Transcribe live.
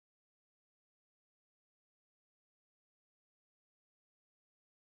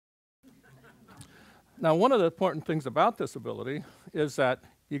Now, one of the important things about this ability is that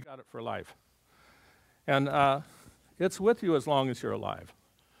you got it for life. And it's with you as long as you're alive.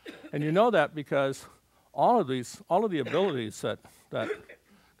 And you know that because all of the abilities that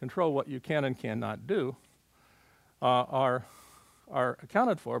control what you can and cannot do are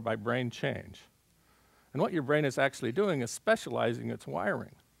accounted for by brain change. And what your brain is actually doing is specializing its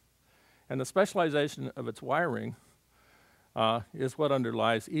wiring. And the specialization of its wiring is what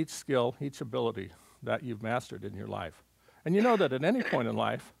underlies each skill, each ability that you've mastered in your life. And you know that at any point in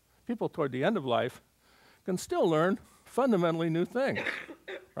life, people toward the end of life can still learn fundamentally new things,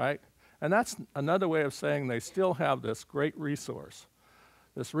 right? And that's another way of saying they still have this great resource,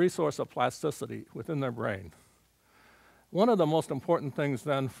 this resource of plasticity within their brain. One of the most important things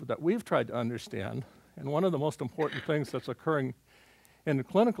then that we've tried to understand, and one of the most important things that's occurring in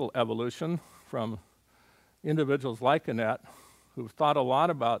clinical evolution from individuals like Anat, who've thought a lot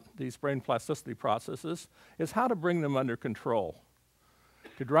about these brain plasticity processes, is how to bring them under control,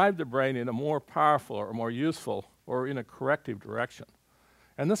 to drive the brain in a more powerful or more useful or in a corrective direction.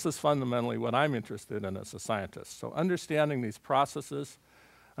 And this is fundamentally what I'm interested in as a scientist. So understanding these processes,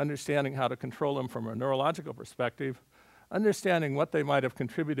 understanding how to control them from a neurological perspective, understanding what they might have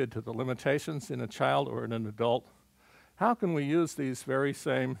contributed to the limitations in a child or in an adult. How can we use these very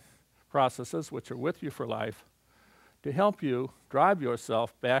same processes, which are with you for life, to help you drive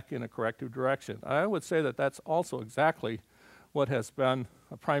yourself back in a corrective direction? I would say that that's also exactly what has been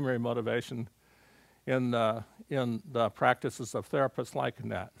a primary motivation in the practices of therapists like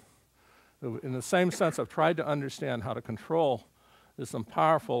Anat, who in the same sense have tried to understand how to control this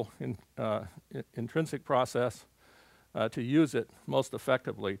powerful intrinsic process to use it most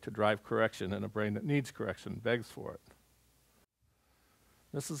effectively to drive correction in a brain that needs correction, begs for it.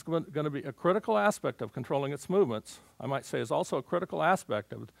 This is going to be a critical aspect of controlling its movements. I might say is also a critical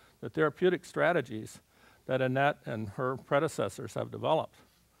aspect of the therapeutic strategies that Anat and her predecessors have developed.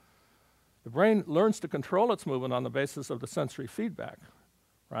 The brain learns to control its movement on the basis of the sensory feedback,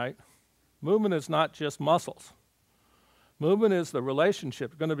 right? Movement is not just muscles. Movement is the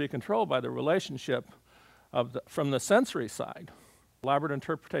relationship, going to be controlled by the relationship from the sensory side. Elaborate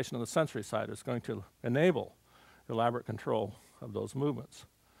interpretation of the sensory side is going to enable elaborate control of those movements.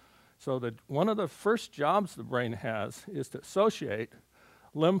 So one of the first jobs the brain has is to associate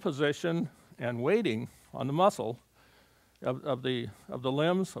limb position and weighting on the muscle of the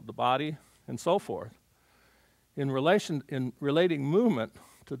limbs, of the body, and so forth, in relating movement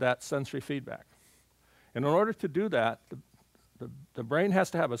to that sensory feedback. And in order to do that, the brain has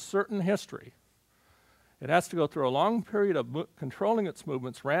to have a certain history. It has to go through a long period of controlling its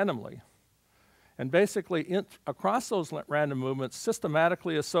movements randomly, and basically across those random movements,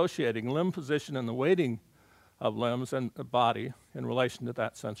 systematically associating limb position and the weighting of limbs and the body in relation to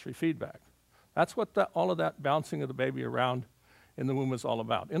that sensory feedback. That's what all of that bouncing of the baby around in the womb is all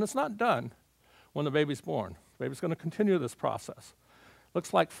about. And it's not done when the baby's born. The baby's going to continue this process.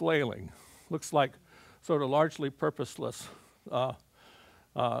 Looks like flailing. Looks like sort of largely purposeless,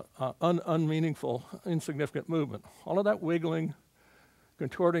 unmeaningful, insignificant movement. All of that wiggling,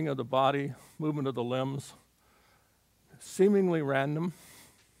 contorting of the body, movement of the limbs, seemingly random.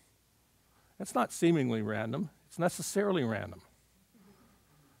 It's not seemingly random. It's necessarily random.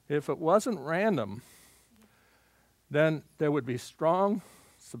 If it wasn't random, then there would be strong,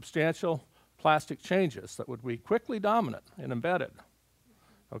 substantial plastic changes that would be quickly dominant and embedded,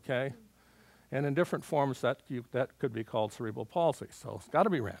 okay? And in different forms that could be called cerebral palsy. So it's got to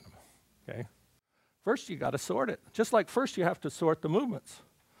be random, okay? First, you got to sort it. Just like first you have to sort the movements.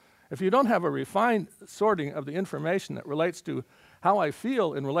 If you don't have a refined sorting of the information that relates to how I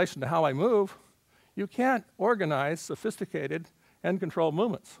feel in relation to how I move, you can't organize sophisticated and controlled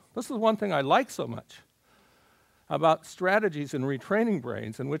movements. This is one thing I like so much about strategies in retraining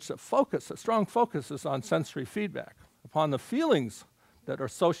brains in which a strong focus is on sensory feedback, upon the feelings that are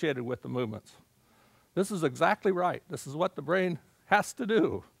associated with the movements. This is exactly right. This is what the brain has to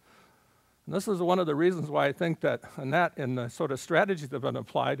do. And this is one of the reasons why I think that Anat and the sort of strategies that have been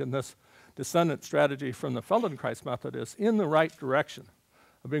applied in this descendant strategy from the Feldenkrais method is in the right direction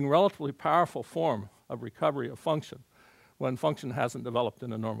of being a relatively powerful form of recovery of function when function hasn't developed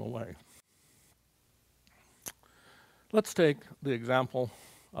in a normal way. Let's take the example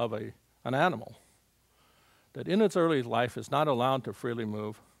of an animal that in its early life is not allowed to freely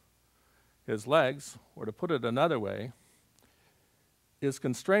move his legs, or to put it another way, is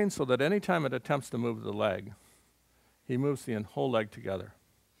constrained so that any time it attempts to move the leg, he moves the whole leg together.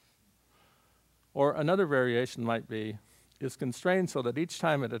 Or another variation might be, is constrained so that each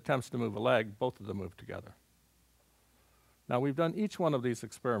time it attempts to move a leg, both of them move together. Now, we've done each one of these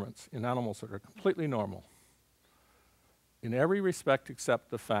experiments in animals that are completely normal, in every respect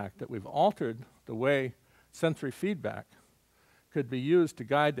except the fact that we've altered the way sensory feedback could be used to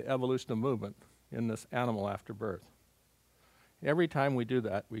guide the evolution of movement in this animal after birth. Every time we do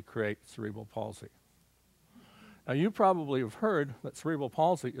that, we create cerebral palsy. Now, you probably have heard that cerebral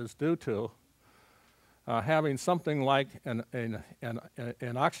palsy is due to having something like an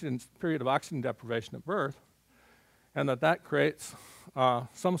period of oxygen deprivation at birth, and that creates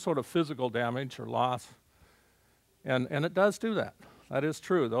some sort of physical damage or loss. And it does do that. That is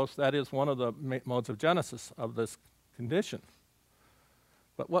true. That is one of the modes of genesis of this condition.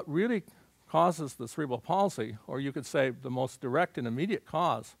 But what really causes the cerebral palsy, or you could say the most direct and immediate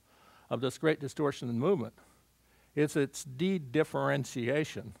cause of this great distortion in movement, is its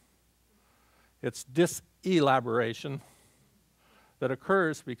de-differentiation. It's diselaboration that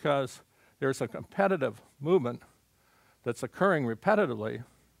occurs because there's a competitive movement that's occurring repetitively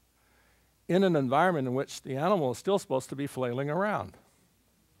in an environment in which the animal is still supposed to be flailing around.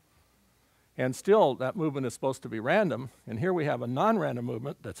 And still, that movement is supposed to be random, and here we have a non-random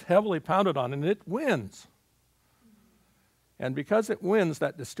movement that's heavily pounded on, and it wins. And because it wins,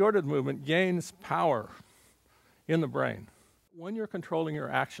 that distorted movement gains power in the brain. When you're controlling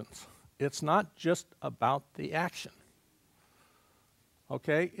your actions, it's not just about the action.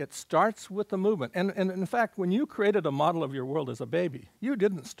 Okay? It starts with the movement. And in fact, when you created a model of your world as a baby, you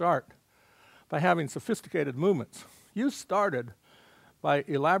didn't start by having sophisticated movements. You started by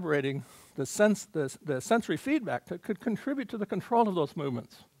elaborating the sensory feedback that could contribute to the control of those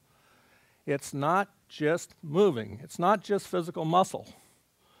movements. It's not just moving. It's not just physical muscle.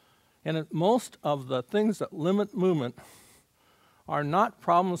 And most of the things that limit movement are not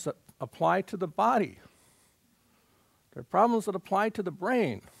problems that apply to the body. They're problems that apply to the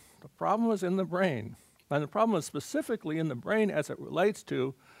brain. The problem is in the brain. And the problem is specifically in the brain as it relates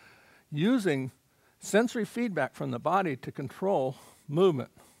to using sensory feedback from the body to control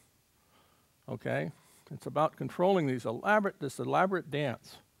movement. Okay? It's about controlling this elaborate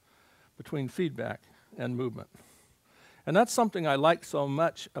dance between feedback and movement. And that's something I like so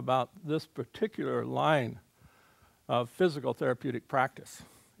much about this particular line of physical therapeutic practice.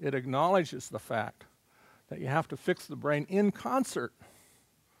 It acknowledges the fact that you have to fix the brain in concert,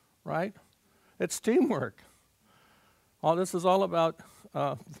 right? It's teamwork. All this is all about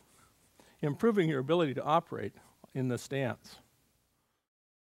improving your ability to operate in this dance.